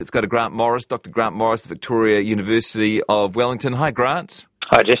Let's go to Grant Morris, Dr. Grant Morris, Victoria University of Wellington. Hi, Grant.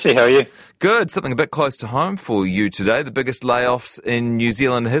 Hi, Jesse. How are you? Good. Something a bit close to home for you today. The biggest layoffs in New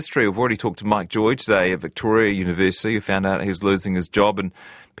Zealand history. We've already talked to Mike Joy today at Victoria University, who found out he was losing his job, and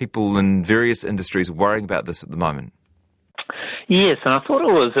people in various industries are worrying about this at the moment. Yes, and I thought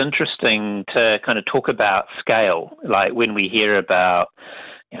it was interesting to kind of talk about scale, like when we hear about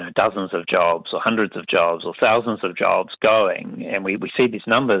dozens of jobs or hundreds of jobs or thousands of jobs going, and we see these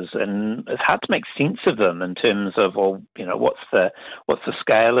numbers, and it's hard to make sense of them in terms of, what's the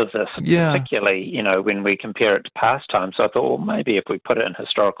scale of this, particularly, when we compare it to past times. So I thought, well, maybe if we put it in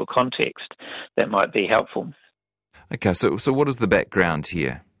historical context, that might be helpful. Okay, so what is the background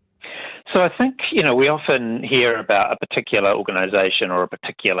here? So I think, we often hear about a particular organisation or a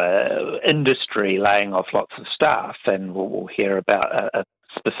particular industry laying off lots of staff, and we'll hear about a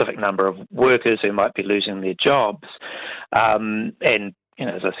specific number of workers who might be losing their jobs. And,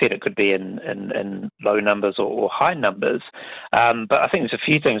 as I said, it could be in low numbers or high numbers. But I think there's a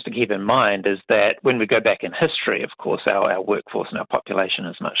few things to keep in mind is that when we go back in history, of course, our workforce and our population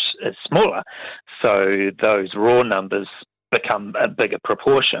is smaller. So those raw numbers become a bigger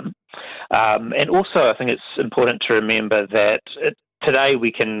proportion. And also, I think it's important to remember that today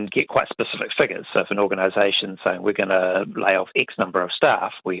we can get quite specific figures. So if an organisation saying we're going to lay off X number of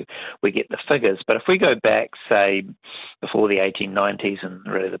staff, we get the figures. But if we go back, say, before the 1890s and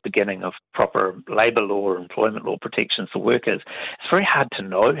really the beginning of proper labour law or employment law protections for workers, it's very hard to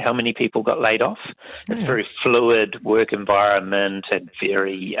know how many people got laid off. It's a very fluid work environment and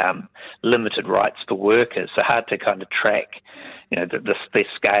very limited rights for workers. So hard to kind of track the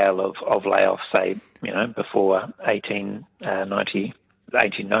scale of layoffs, say, before 1890s.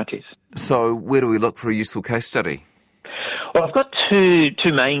 So where do we look for a useful case study? Well, I've got two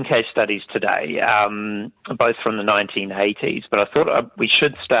main case studies today, both from the 1980s, but I thought we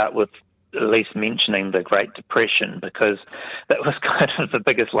should start with at least mentioning the Great Depression, because that was kind of the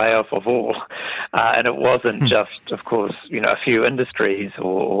biggest layoff of all. And it wasn't just, of course, a few industries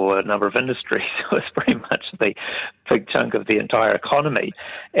or a number of industries. It was pretty much the big chunk of the entire economy.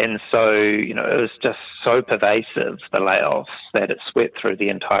 And so, it was just so pervasive, the layoffs, that it swept through the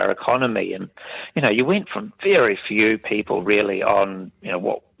entire economy. And, you went from very few people really on,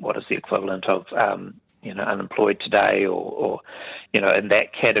 what is the equivalent of, unemployed today or in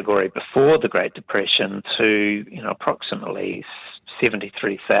that category before the Great Depression to, approximately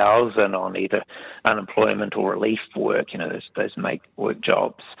 73,000 on either unemployment or relief work, those make work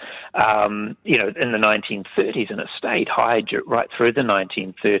jobs, in the 1930s, and it stayed high right through the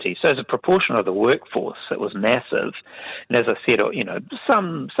 1930s. So as a proportion of the workforce, it was massive. And as I said,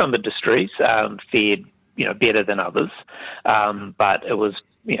 some industries fared, better than others, but it was,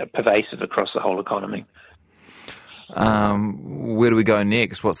 pervasive across the whole economy. Where do we go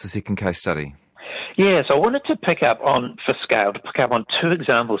next? What's the second case study? Yeah, so I wanted to pick up on two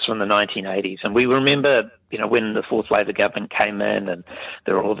examples from the 1980s. And we remember, when the fourth Labour government came in, and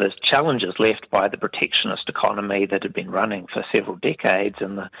there were all those challenges left by the protectionist economy that had been running for several decades.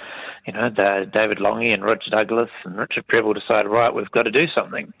 And the David Lange and Roger Douglas and Richard Prebble decided, right, we've got to do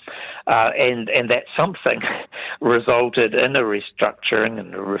something. And that something resulted in a restructuring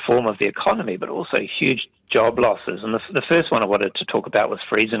and a reform of the economy, but also huge job losses. And the first one I wanted to talk about was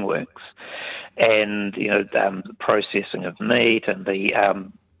freezing works, and the processing of meat, and the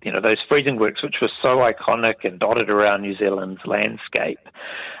those freezing works, which were so iconic and dotted around New Zealand's landscape.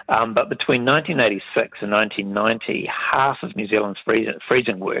 But between 1986 and 1990, half of New Zealand's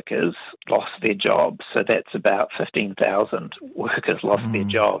freezing workers lost their jobs. So that's about 15,000 workers lost their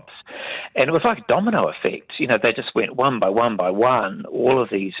jobs. And it was like a domino effect. They just went one by one by one. All of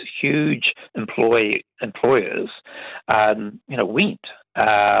these huge employers, went.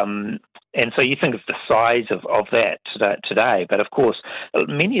 And so you think of the size of that today, but of course,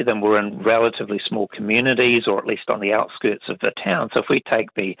 many of them were in relatively small communities, or at least on the outskirts of the town. So if we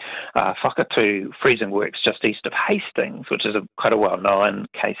take the Whakatū freezing works just east of Hastings, which is quite a well-known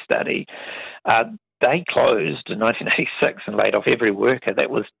case study, they closed in 1986 and laid off every worker.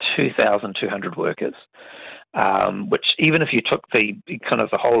 That was 2,200 workers. Which, even if you took the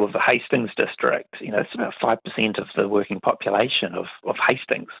whole of the Hastings district, it's about 5% of the working population of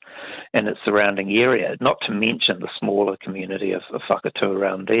Hastings and its surrounding area, not to mention the smaller community of Whakatū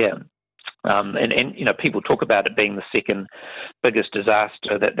around there. And people talk about it being the second biggest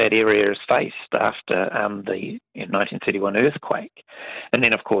disaster that area has faced after the 1931 earthquake. And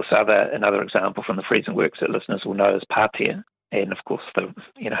then, of course, another example from the freezing works that listeners will know is Pātea. and of course the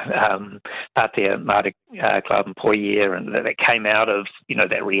Patea Māori Club and Poier, and that came out of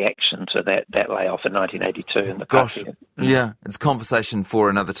that reaction to that layoff in 1982 in the Patea. Yeah, it's conversation for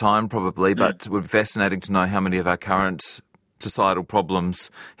another time probably, but it would be fascinating to know how many of our current societal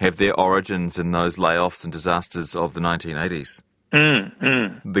problems have their origins in those layoffs and disasters of the 1980s.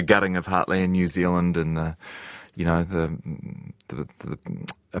 The gutting of heartland New Zealand and the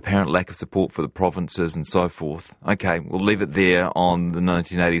apparent lack of support for the provinces and so forth. Okay, we'll leave it there on the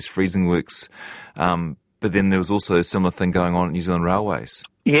 1980s freezing works. But then there was also a similar thing going on at New Zealand Railways.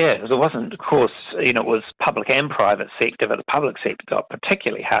 Yeah, there wasn't, of course, it was public and private sector, but the public sector got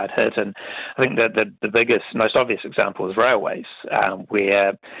particularly hard hit. And I think that the biggest, most obvious example is railways,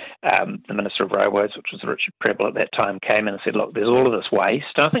 where the Minister of Railways, which was Richard Prebble at that time, came in and said, look, there's all of this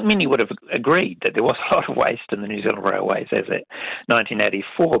waste. And I think many would have agreed that there was a lot of waste in the New Zealand Railways as at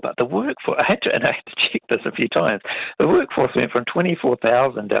 1984, but the workforce, I had to check this a few times, the workforce went from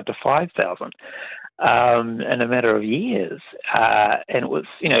 24,000 down to 5,000. In a matter of years. And it was,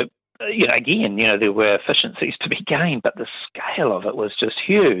 again, there were efficiencies to be gained, but the scale of it was just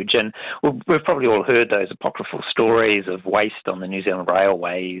huge. And we've probably all heard those apocryphal stories of waste on the New Zealand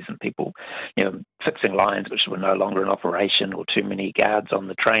railways and people, fixing lines which were no longer in operation or too many guards on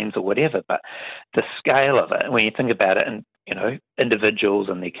the trains or whatever. But the scale of it, when you think about it, and individuals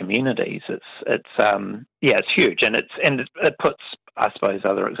and their communities, it's huge, and it puts, I suppose,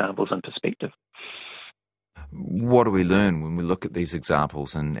 other examples in perspective. What do we learn when we look at these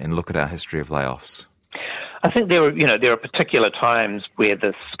examples and look at our history of layoffs? I think there are particular times where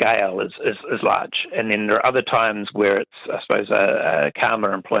the scale is large, and then there are other times where it's, I suppose, a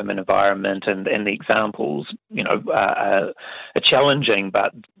calmer employment environment, and the examples, are challenging,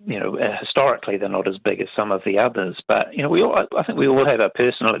 but historically they're not as big as some of the others. But I think we all have our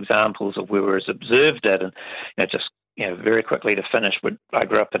personal examples of where we've observed it, and just. Very quickly to finish, I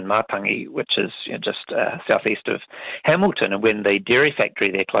grew up in Mātangi, which is just southeast of Hamilton, and when the dairy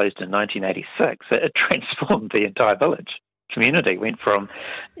factory there closed in 1986, it transformed the entire village. Community went from,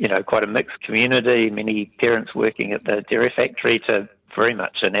 quite a mixed community, many parents working at the dairy factory, to very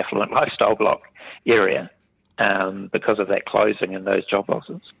much an affluent lifestyle block area because of that closing and those job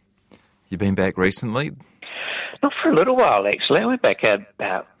losses. You've been back recently? Not for a little while, actually. I went back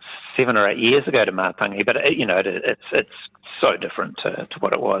about 7 or 8 years ago to Mātangi, but it's so different to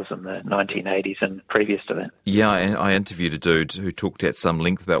what it was in the 1980s and previous to that. Yeah, I interviewed a dude who talked at some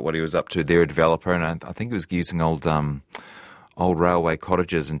length about what he was up to. They're a developer, and I think he was using old railway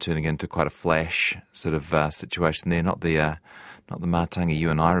cottages and turning it into quite a flash sort of situation there. Not the Mātangi you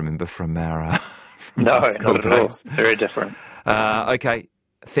and I remember from our school not at days. All. Very different. Okay,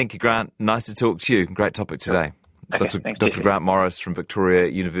 thank you, Grant. Nice to talk to you. Great topic today. Okay, Dr. Grant Morris from Victoria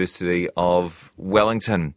University of Wellington.